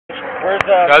Where's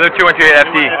the other 218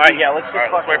 FD? Alright, yeah, let's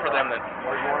just wait for them then.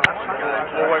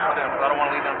 We'll wait for them, because I don't want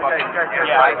to leave them fucking...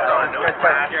 No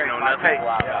flash, nothing.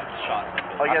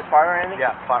 Oh, you guys fire or anything?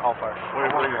 Yeah, all fire. Where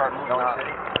are you?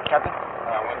 Captain?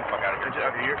 Get the fuck out of here.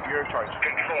 Okay, you're in charge.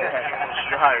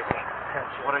 You're hired.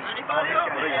 What are you?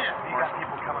 There's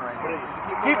people coming right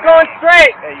now. Keep going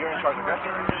straight! Hey, you're in charge, okay?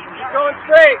 Keep going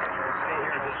straight!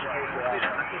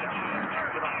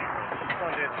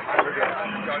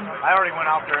 I already went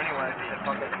out there anyway. I said,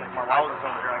 fuck it. My house is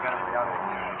over here. I gotta be out of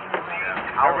here.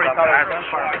 Everybody thought I was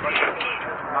gunfire.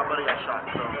 My buddy got shot,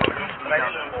 so.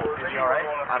 Is he alright?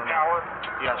 I don't know.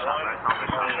 He got shot, right? I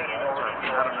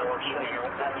don't know.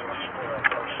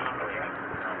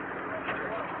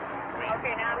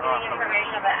 Okay, now I'm getting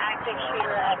information about active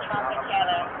shooter at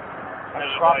Tropicana.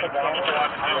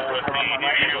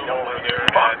 Over there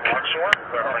at Luxor,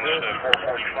 reference to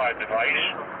 445 device.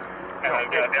 And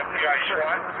I've got FBI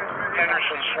SWAT,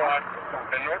 Henderson SWAT,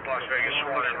 and North Las Vegas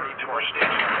SWAT en route to our station.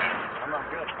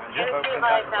 Just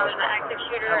advised now there's an active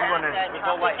shooter at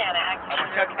Tropicana.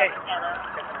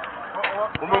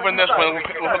 We're moving this way.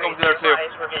 We'll hook up there too.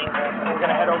 We're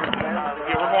gonna head over to Canada.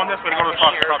 Yeah, we're going this way to go to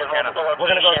Tropicana. We're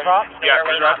gonna go to Trop? Yeah,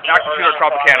 there's an active shooter at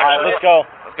Tropicana. Alright, let's go.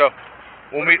 Let's go.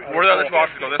 We'll meet. Where the other two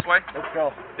officers go? This way? Let's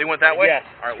go. They went that way? Yes.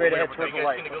 All right, straight we'll ahead towards the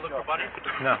light. go look for Bunny?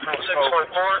 No. 644,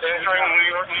 entering New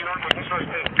York, with this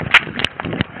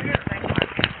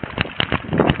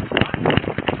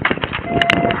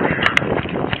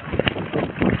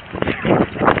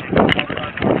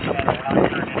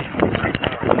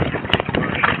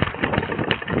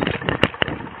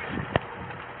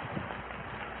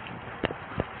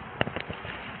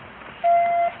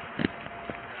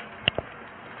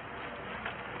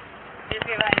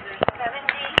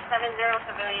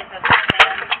civilians at the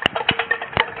stand.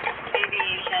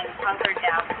 Aviation, hunkered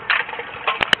down.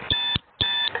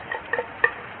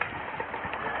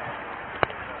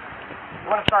 You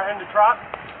want to start heading to Trop?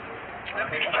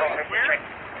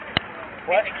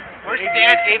 What? Where's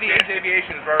Stand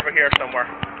Aviation is right over here somewhere.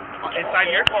 Inside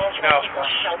here? No.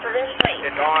 Sheltered in place.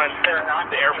 It's on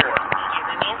the airport. You've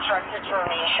been instructed to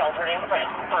remain sheltered in place.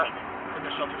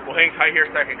 We'll hang tight here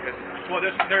a second, because... Well,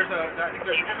 there's a I think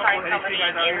there's You a can couple find somebody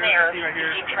guys out in here. there Right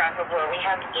here. to keep track of where we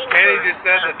have Kennedy just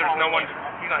said that there's no one,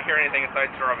 he's not hearing anything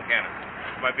inside Tropicana.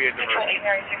 Might be a Control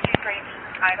diversion. 863.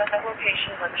 I've got the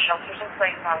location where the shelters in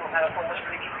place on the medical was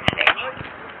previously staged.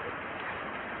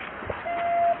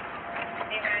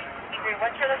 Avery,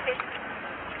 what's your location?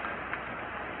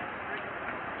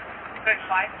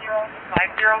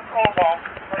 5050 Cobalt,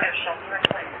 where there's shelter in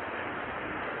place.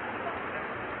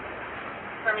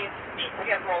 For me, we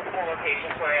have multiple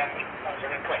locations where I have shelter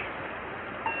in place.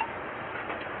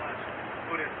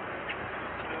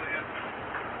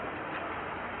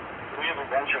 We have a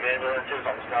bunch of ambulances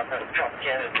on the south side of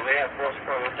Tropicana. Do they have force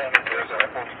support with them? If there's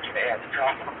a force you may have to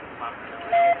drop them.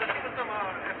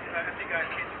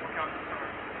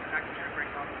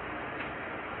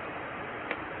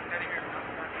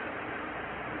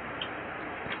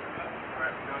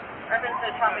 Urban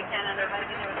to Tropicana, they're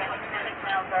moving with an extended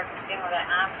canal guard begin with an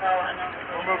AMFO and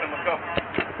We're moving, let's go.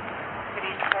 could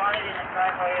be squatted in the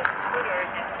driveway of scooters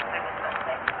and suspected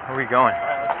suspect. Where are we going?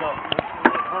 Alright, let's go.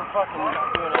 We're fucking doing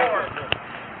it.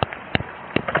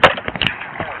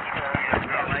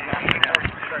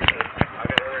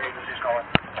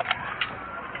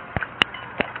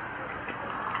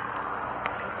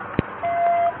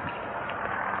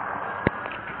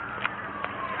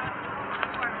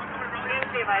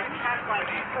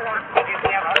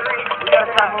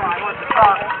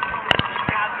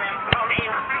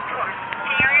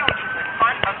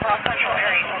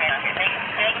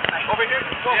 Over here?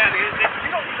 Yeah, we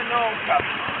don't even know.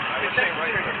 It's saying right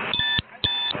here.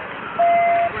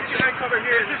 We're trying to cover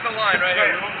here. This is the line right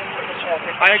here.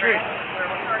 I agree.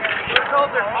 We're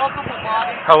told there's multiple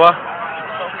bodies. Hello?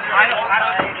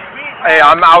 Hey,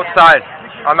 I'm outside.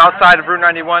 I'm outside of Route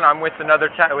 91. I'm with another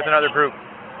group.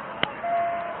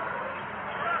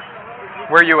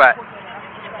 Where are you at?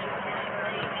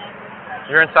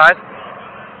 You're inside?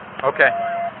 Okay.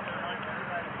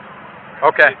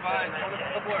 Okay.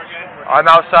 I'm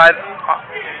outside.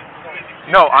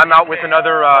 No, I'm out with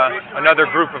another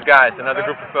group of guys, another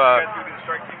group of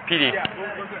PD.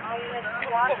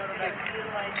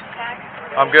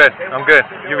 I'm good. I'm good.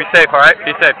 You be safe, all right?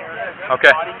 Be safe.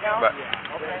 Okay. Bye.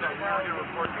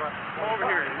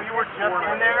 We were just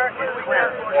in there. It's clear.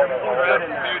 As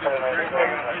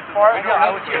far as I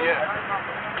was here,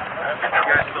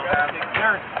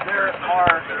 there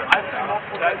are. I've seen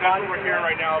multiple. That's what we're hearing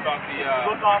right now about the.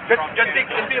 Just be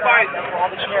advised.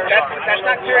 That's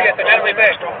not clear yet. The Natalie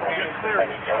Bay.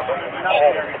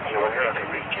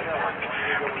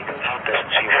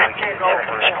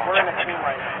 We're in a team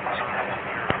right now.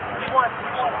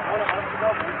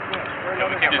 Yeah,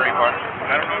 we can't break apart.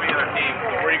 I don't know the other team.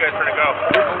 Where are you guys trying to go?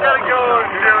 We gotta go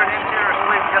do an interior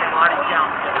sweep, get a body count.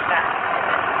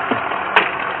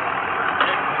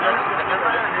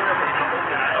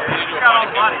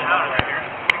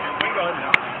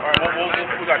 Alright,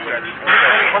 we got you guys.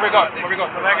 Where we go?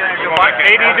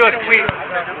 Maybe you do a sweep.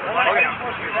 Okay.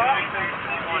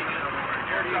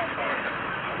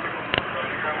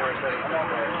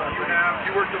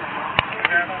 You worked them.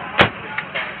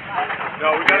 No,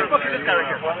 we got to look at this guy right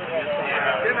here.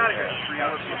 Get him out of here.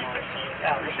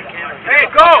 Hey,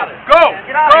 go! Go!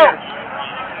 Get out of go! here.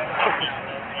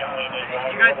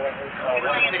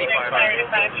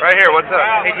 Right here, what's up?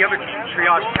 Hey, do you have a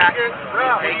triage packet?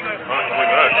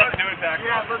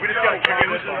 We just got to kick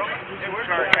this one.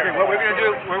 What we're gonna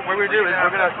do is we're gonna do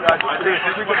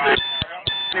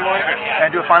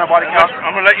and do a final body count.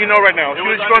 I'm going to let you know right now. As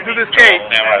soon as you go through this gate,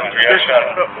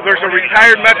 there's a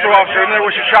retired Metro officer in there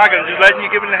with your shotgun, just letting you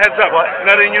give him the heads up.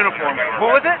 Not in uniform. Who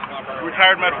was it?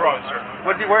 Retired Metro officer.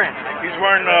 What is he wearing? He's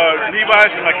wearing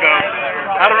Levi's and like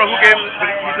I don't know who gave him, but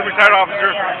he's a retired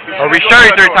officer. Oh, he's sure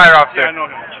he's a retired officer. Yeah, I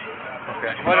know him.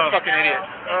 Okay. What a fucking idiot.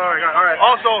 Oh my God. All right.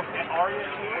 Also,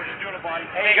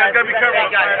 you guys gotta be careful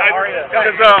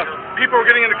because people are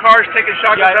getting in the cars taking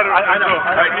shotguns out of I know.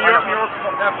 New York,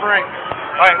 That's Frank.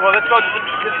 All right. Well, let's go.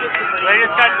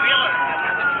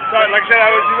 Sorry, like I said, I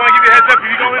just want to give you a heads up.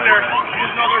 If you go in there,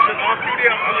 just know there's an off-duty,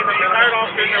 retired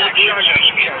officer in there with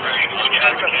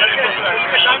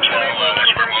shotguns.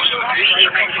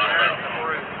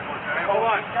 Hold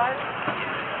on.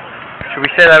 Should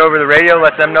we say that over the radio?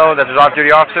 Let them know that there's an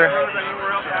off-duty officer.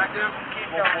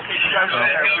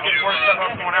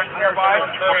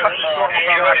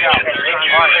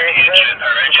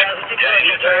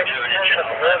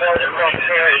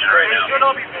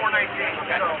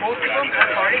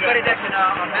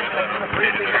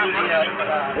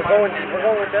 We're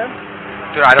going with them?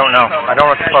 Dude, I don't know. I don't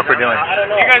know what the fuck we're doing.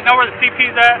 You guys know where the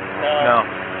CP's at? No.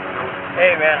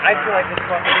 Hey man, I feel like this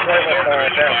fucking toilet bar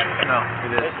right there. No,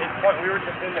 it is. We were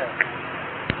just in there.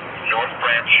 North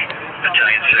Branch,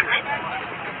 Battalion 6.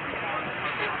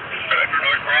 Driver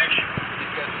North Branch.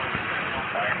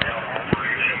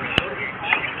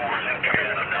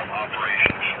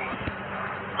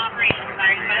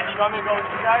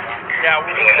 Yeah,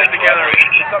 we're going to sit together.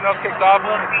 If something else kicks off,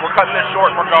 we're cutting this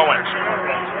short and we're going.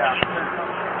 Yeah.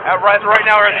 Right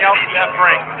now, everything else is at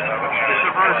Frank. It's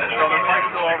the version, so the Frank's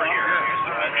still over here.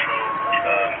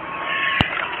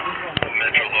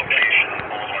 Metro location,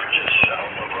 Boulevard just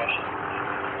south of Russell.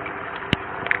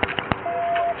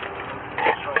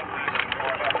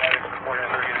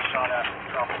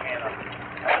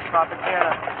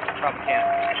 Tropicana.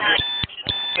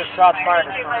 Just shots fired.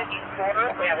 We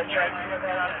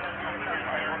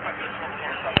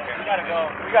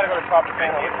gotta go to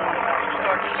Tropicana.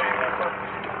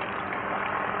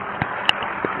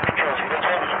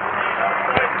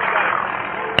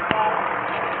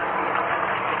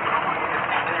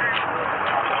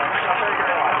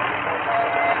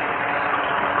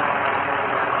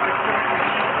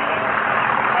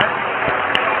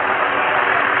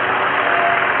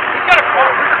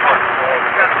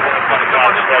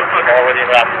 Already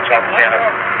left Tropicana.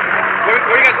 Where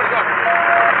you guys going?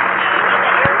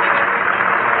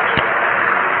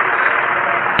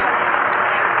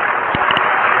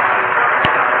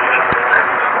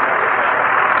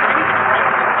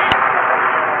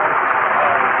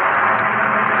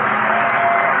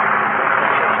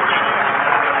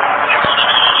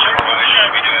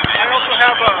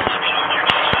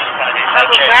 I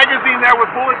have a magazine there with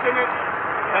bullets in it,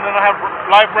 and then I have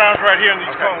live rounds right here in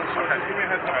these cones. So just give me a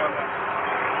heads up on that.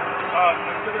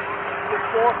 There's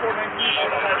 419.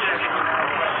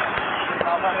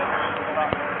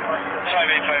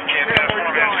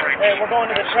 Hey, we're going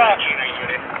to the truck.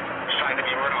 Sign that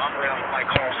you were to operate on my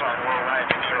call sign. We're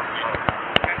arriving here.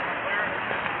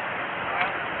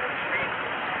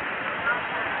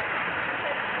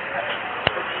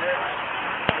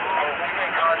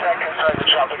 Contact inside the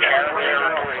Tropicana.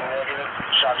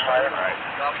 Shots fired.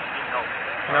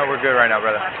 No, we're good right now,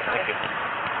 brother. Thank you.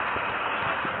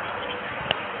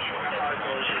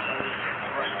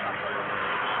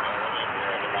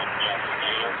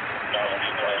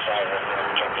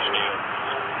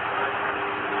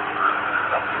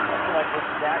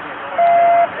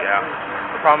 Yeah.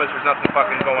 The problem is there's nothing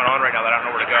fucking going on right now that I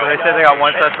don't know where to go. So they said they got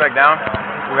one suspect down?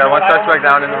 We got one suspect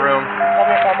down in the room. I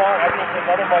think there's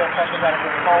other motherfuckers that are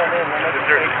just calling in.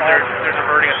 They're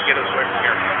diverting us to get us away from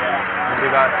here. We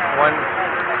got one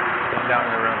down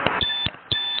in the room.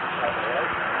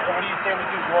 So what do you say we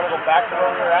do? You want to go back to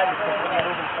where we were at and continue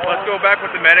moving forward? Let's go back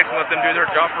with the medics and let them do their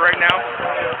job for right now.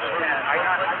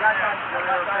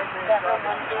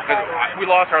 Because we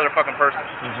lost our other fucking person.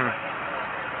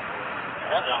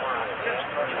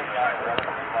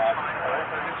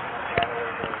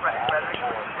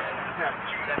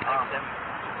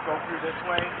 Go through this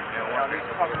way.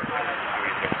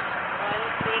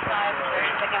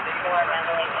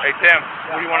 Hey Tim,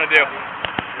 what do you want to do?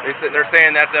 They're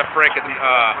saying that's a Frank at the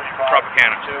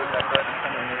Tropicana.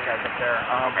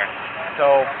 Okay.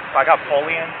 So I got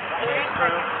Polian. I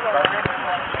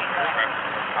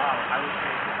would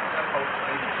say post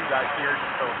maybe 2 guys here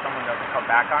so someone doesn't come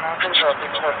back on us.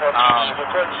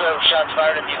 Reports of shots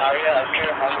fired in the area. I'm here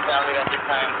on the family at the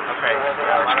time. Okay.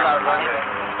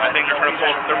 I think they're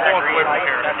pulling away from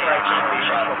here. That's right.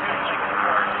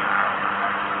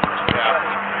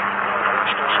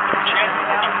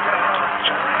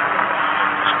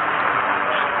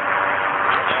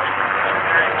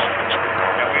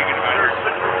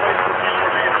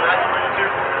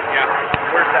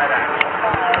 Where's that at?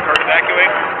 Start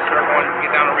evacuating. Start going.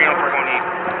 Get down to Reno. We're going east.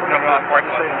 No, parking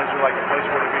lot. Is there like a place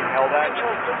where they're being held at?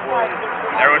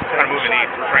 Everyone's kind of moving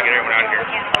east. We're trying to get everyone out here.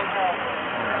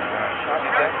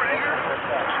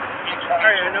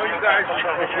 Hey, I know you guys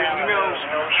with your emails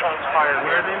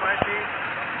where they might be.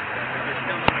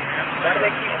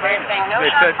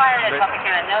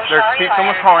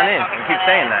 Someone's calling in. You keep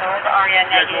saying that. You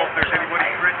guys know if there's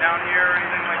anybody written down here or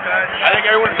anything like that? I think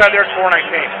everyone inside there is 419.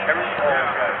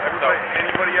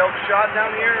 Anybody else shot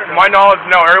down here? To my knowledge,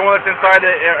 no. Everyone that's inside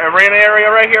the arena area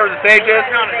right here where the stage is,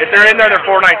 if they're in there, they're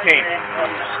 419. Really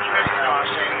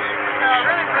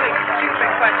quick, stupid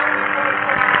question.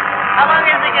 How long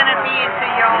is it going to be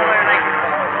until y'all are like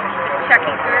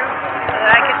checking through so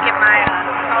that I could get my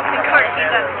policy card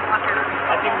keys out of the locker?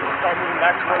 I think we can start moving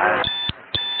back to where we're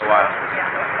A while.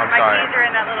 I'm My sorry. keys are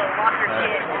in that little locker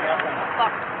kit.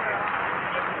 Fuck.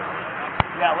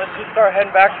 Yeah, let's just start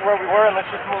heading back to where we were and let's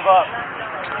just move up.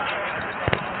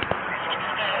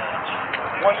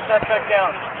 1 step back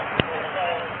down.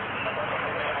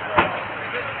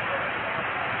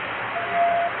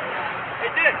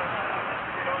 Hey, Dick.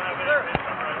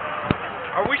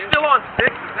 Are we still on 6?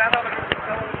 Is that how they're going to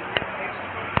tell us?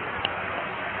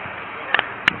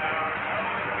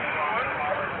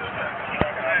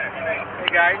 Hey,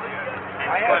 guys.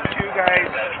 I have 2 guys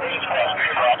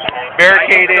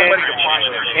Barricaded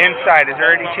inside. Is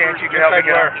there any chance you can help me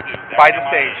get out? By the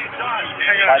stage.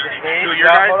 by the stage. Dude, your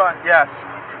guys? Hold on. Yes.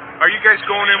 Are you guys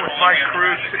going in with Mike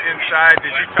Cruz inside? Did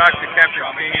you talk to Captain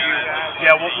Stingy?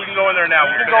 Yeah, we can go in there now.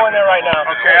 We can go in there right now.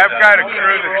 Okay, I've got a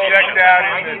crew that checked out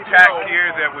in the TAC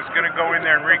gear that was going to go in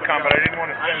there and recon, but I didn't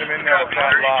want to send them in there without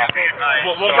law.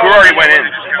 Who already went in?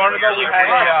 A month ago we had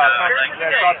a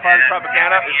shot fired at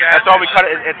Tropicana. That's all we cut.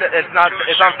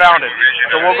 It's unfounded.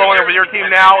 So we'll go in there with your team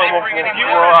now, and we'll work to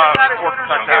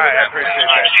touch that. I appreciate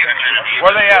that.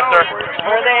 Where are they at, sir?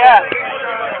 Where are they at?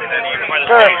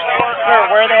 Sir,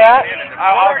 where are they at?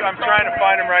 I'm trying to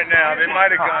find them right now. They might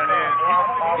have gone in.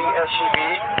 The SUV.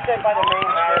 By the main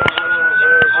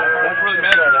That's where the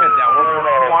manager's been down.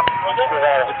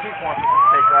 The chief wants us to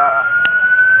take that.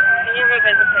 Can you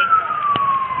revisit, please?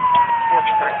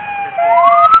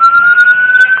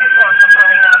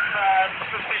 Confirming that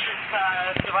suspicious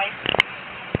device.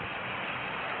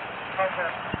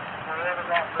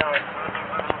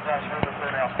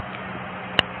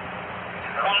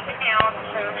 Lock it down,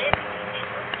 hold it,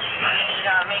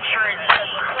 and make sure it's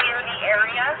clear the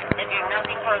area and do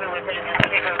nothing further with it in this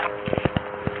bigger.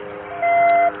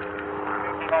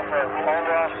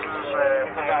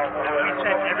 We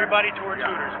sent everybody towards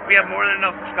Hooters. We have more than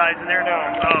enough guys in there now.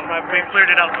 We've cleared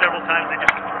it out several times. They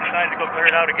just decided to go clear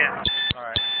it out again.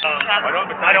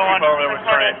 I don't want over there was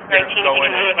trying to get us to go in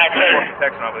and report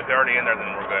protection of it. If they're already in there,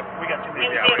 then we're good. We got too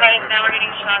Please many. be advised now we're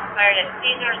getting shots fired at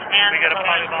Caesars and We got to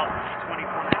find about 24.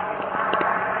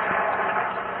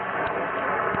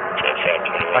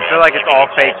 I feel like it's all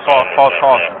fake, false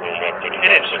calls. It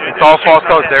is. It's all false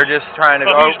calls. They're just trying to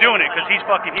But go. who's doing it? Because he's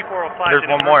fucking, he 405. There's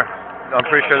one more. I'm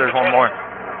pretty sure there's one more.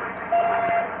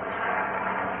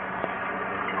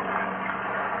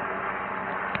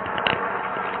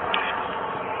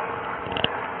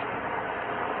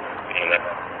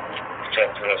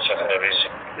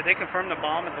 Did they confirm the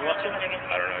bomb at the Luxor?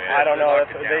 I don't know.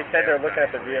 They said they're looking at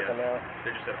the vehicle now.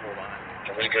 They just said hold on.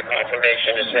 We get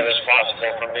confirmation as soon as possible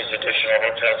from these additional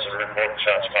hotels that report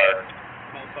shots fired.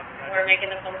 we're making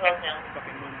the phone calls now.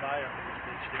 Fucking Mumbai or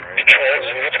Control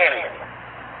 020.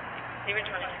 020.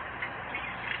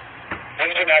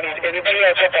 We do not need anybody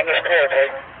else up on this call, okay?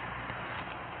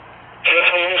 This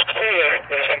is clear.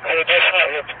 There's some clear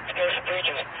Just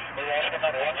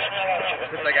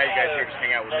like how you guys here, just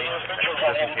hang out with me, just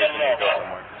in case we need to go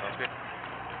somewhere. Sounds good.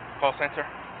 Call center?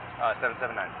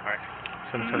 779. All right.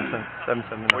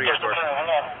 779. What are you guys working?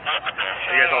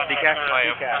 Are you guys all DCAC?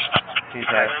 I am.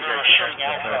 DCAC.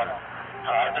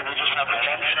 I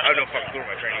have no fucking clue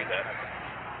where my training is at.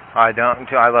 I don't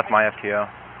until I left my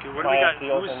FTO. Dude, what do we got?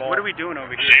 What are we doing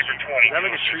over here? Is that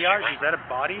like a triage? Is that a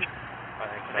body?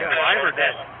 Yeah, alive or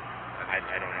dead? I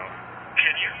don't know.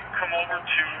 Can you come over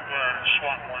to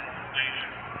SWAT 1, please,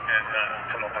 and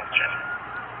come up on the channel?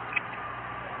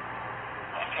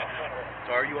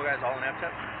 So are you guys all in FTO?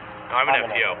 No, I'm an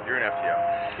FTO. You're an FTO.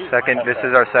 This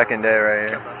is our second day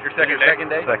right here. Your second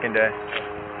day? Second day.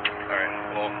 Alright,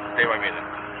 well, stay by me then.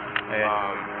 Hey.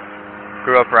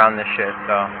 Grew up around this shit,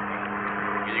 so.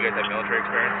 Do you guys have military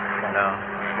experience? No.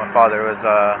 My father was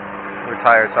a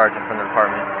retired sergeant from the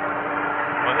department.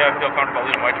 One thing I feel comfortable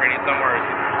leaving my training somewhere is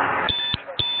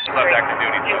left active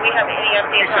duty. Do we have any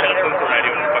updates on either What I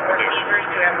do in the fucking or beavers?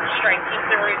 Do we have strike teams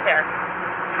that are there?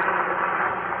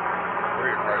 Where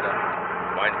your car's at?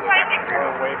 Mine's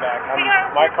Way back.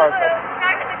 My car's up.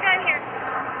 Back at the gun here.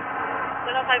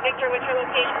 105 Victor, what's your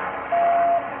location?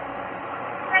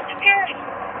 That's Paris.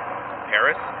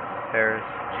 Paris? Paris.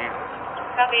 Jesus.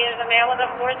 Copy, is a male of the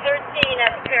 413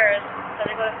 at Paris. So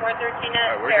they go to 413 at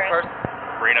Alright, where's your Paris.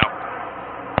 car? Reno.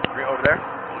 Over there?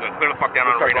 We're gonna clear the fuck down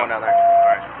on Reno. Going down there.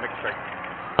 Alright, make it straight.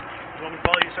 You want me to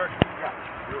follow you, sir?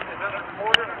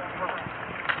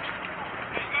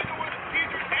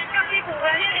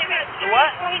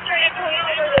 What?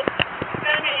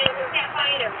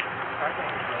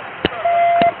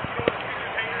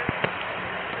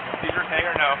 Caesar's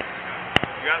hangar? No.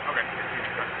 You got it? Okay.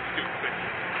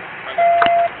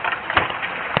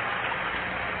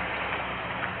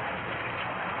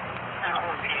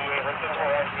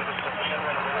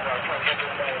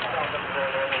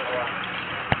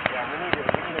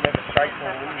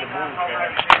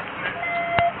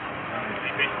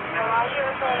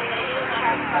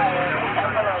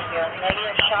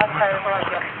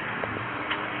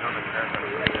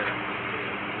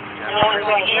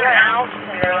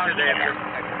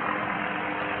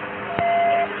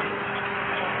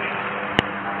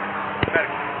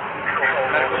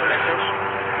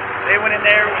 They went in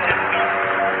there with his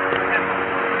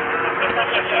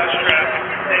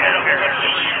they had a very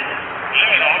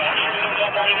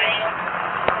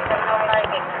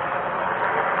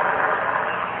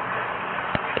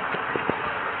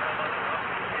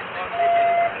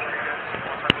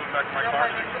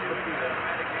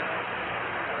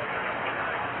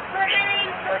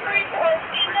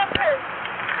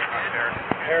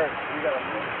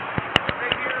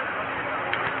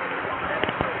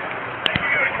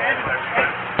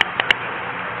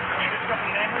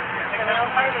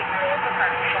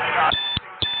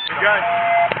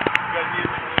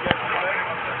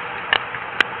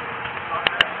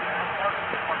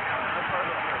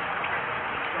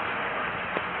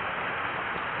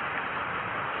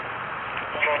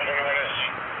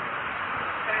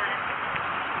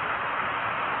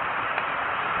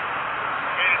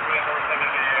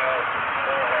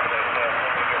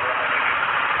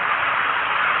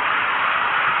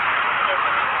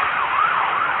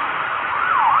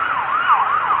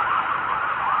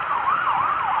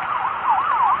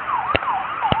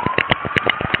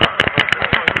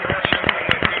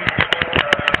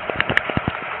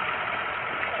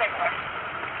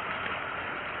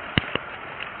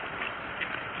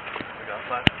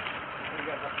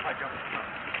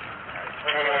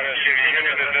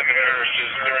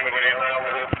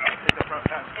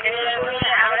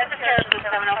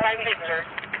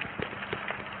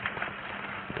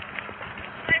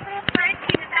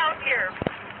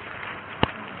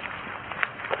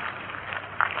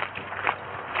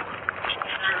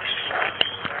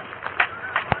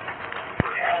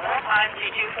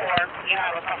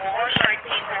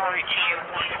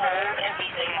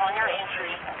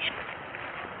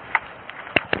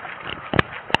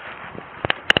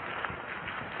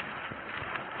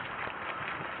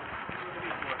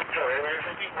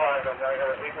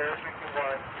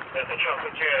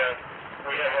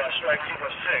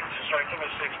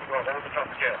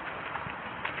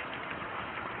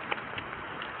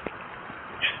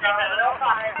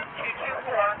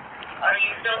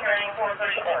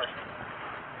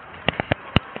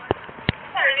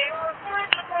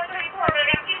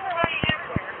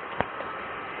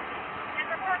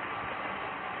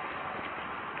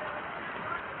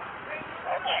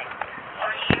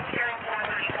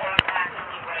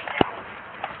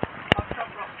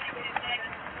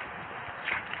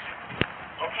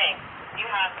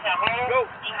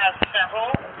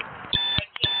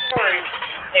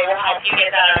They will help you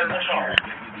get that under control.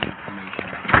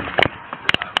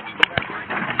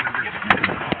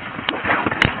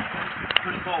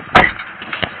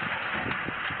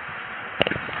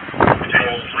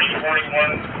 Patrol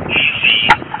 341 DC.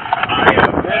 I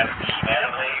am at the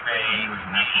Mandalay Bay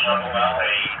Shuttle LA.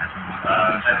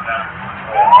 Setting up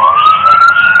for all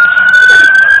services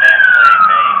from Mandalay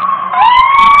Bay.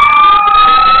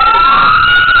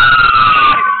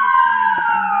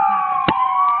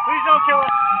 Please don't kill us.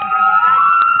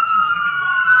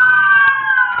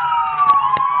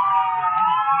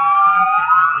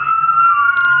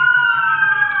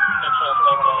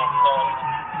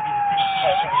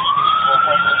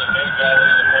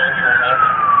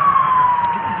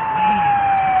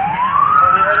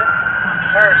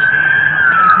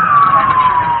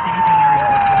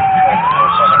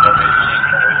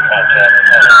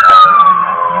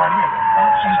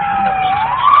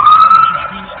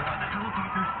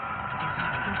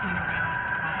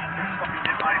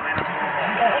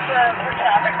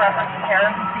 Traffic reference here.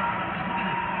 I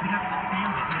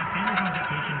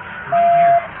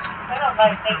don't know if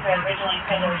I think they originally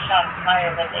said there were shots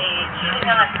fired, but they did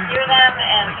not hear them,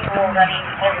 and people were running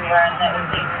everywhere, and that was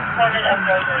being reported as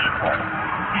grocery reports.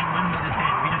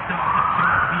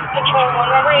 Control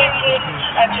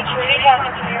 118, security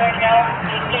talking to me right now.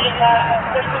 They stated that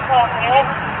this is called Mail,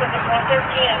 this is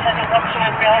 113, and sending up to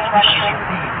my Mail restroom.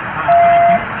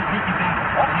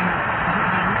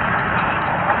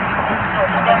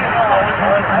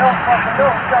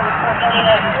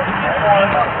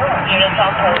 Units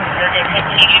on post, you're going to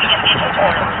continue to get these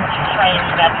reports, try and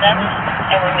vet them,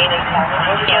 and remain in contact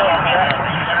with you on your own.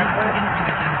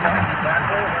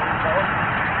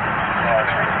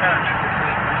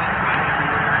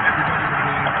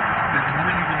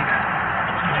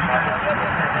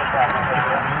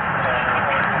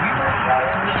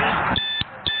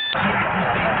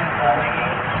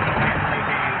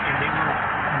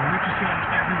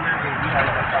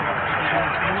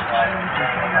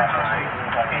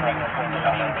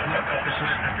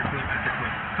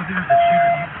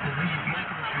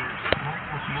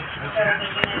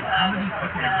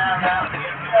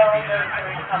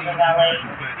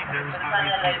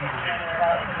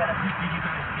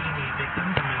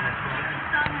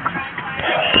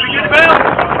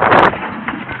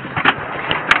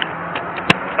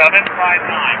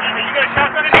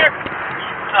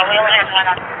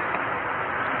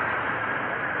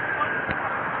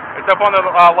 It's up on the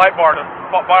light bar, the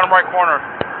bottom right corner.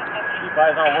 Keep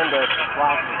eyes on windows.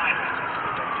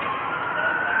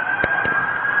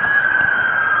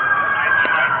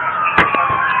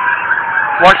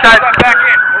 One shot. Back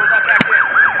in. Where's that back in?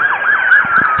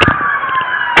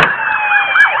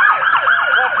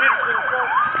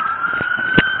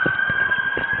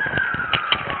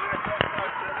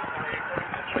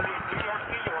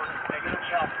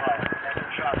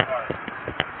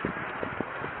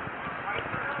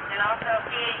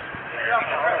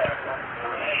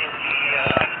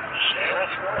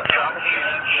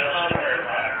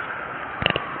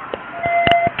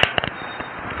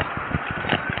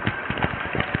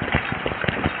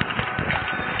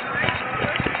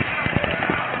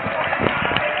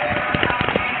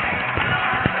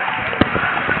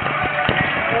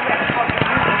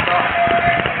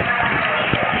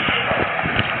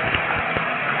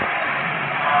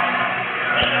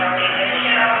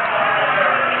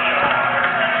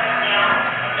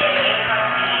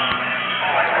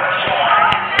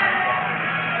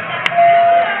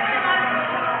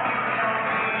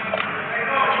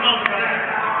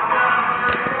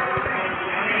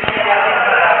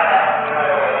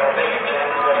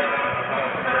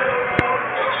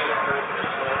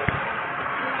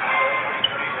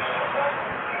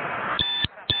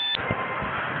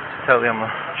 Tell him.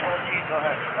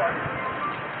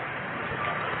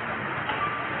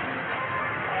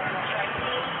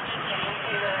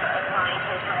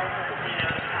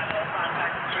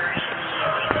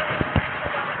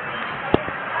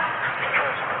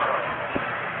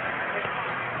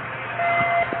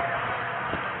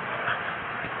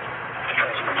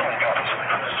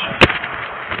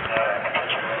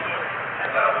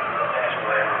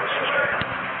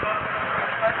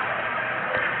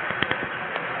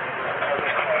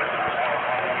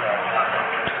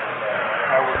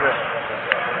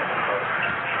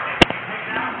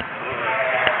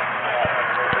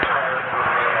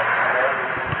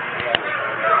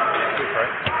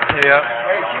 Yeah.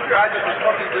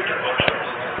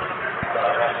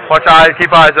 Watch eyes,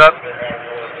 keep eyes up.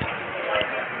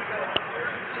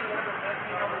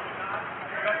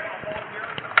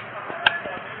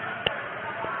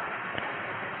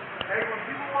 Hey, when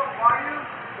people walk by you,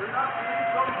 they're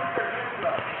not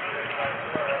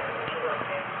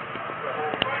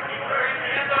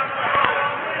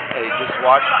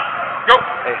Watch. Go.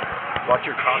 Hey, watch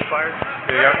your crossfires.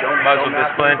 There you go. Muzzle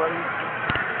discipline.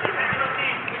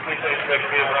 Please say 6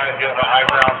 feet behind, get a high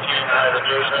ground team, the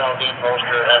Jersey Dean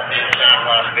poster at the same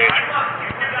station.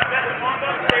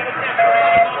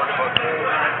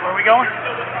 Where are we going?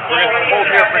 We're going to hold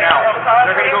here for now.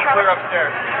 They're going to go clear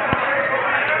upstairs.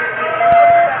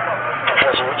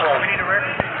 We need a rear.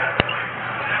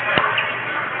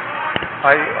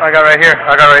 I got right here.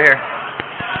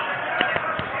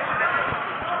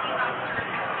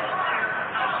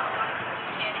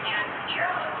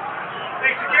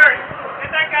 Hey, security,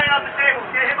 get that guy off the table.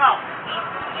 Get him out.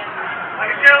 Like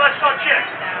I said, let's go check.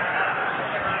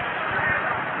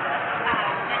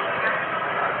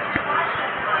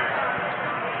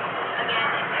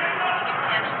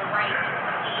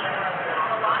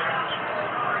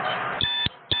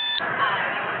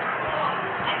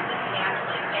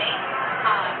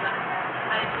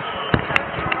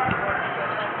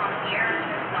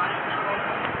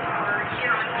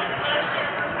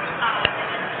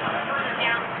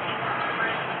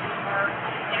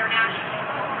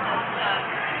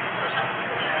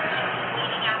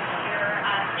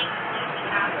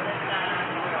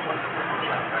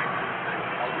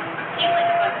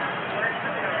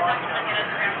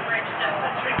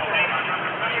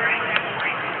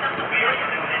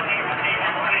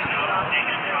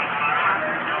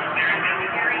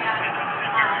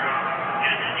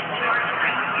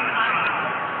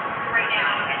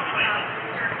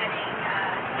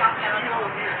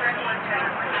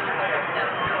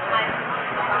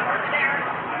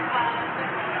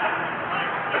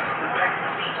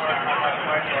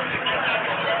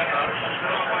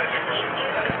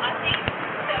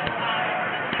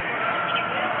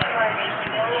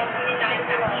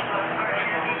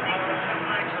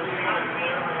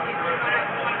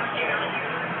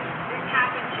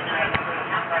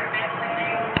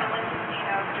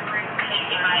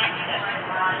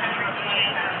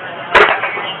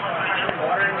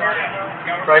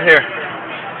 Right here.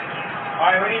 All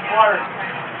right, we need water.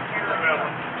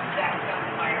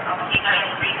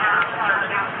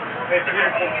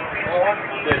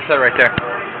 It's that right there.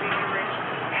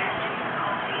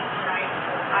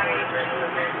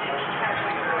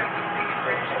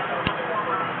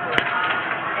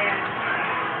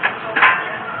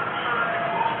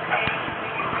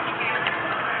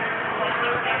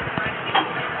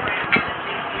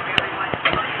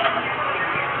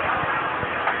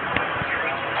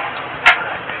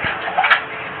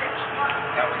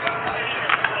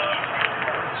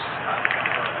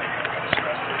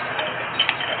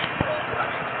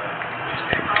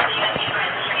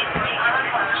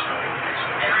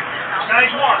 Guys,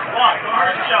 walk. Don't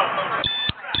hurt yourself.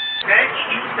 Okay?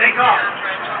 Stay calm.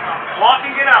 Walk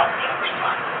and get out.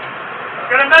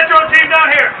 Got a Metro team down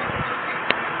here.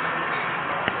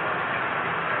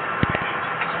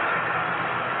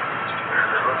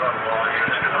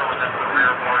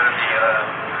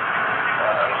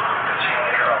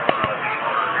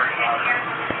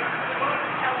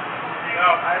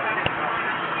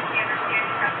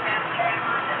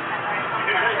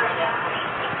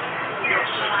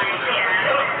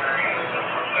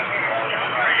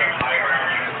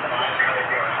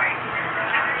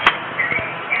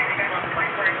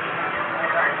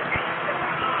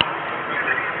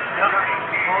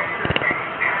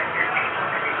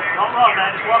 Don't run,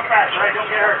 man. Just walk fast, all right? Don't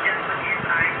get hurt.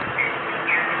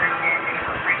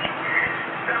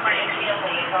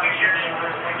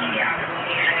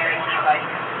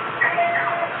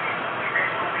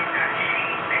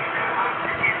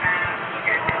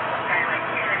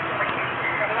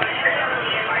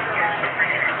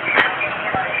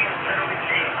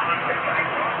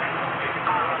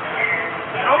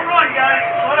 Don't run, guys.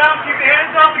 Slow down, keep your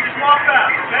hands up, and just walk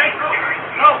fast, okay?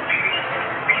 Go.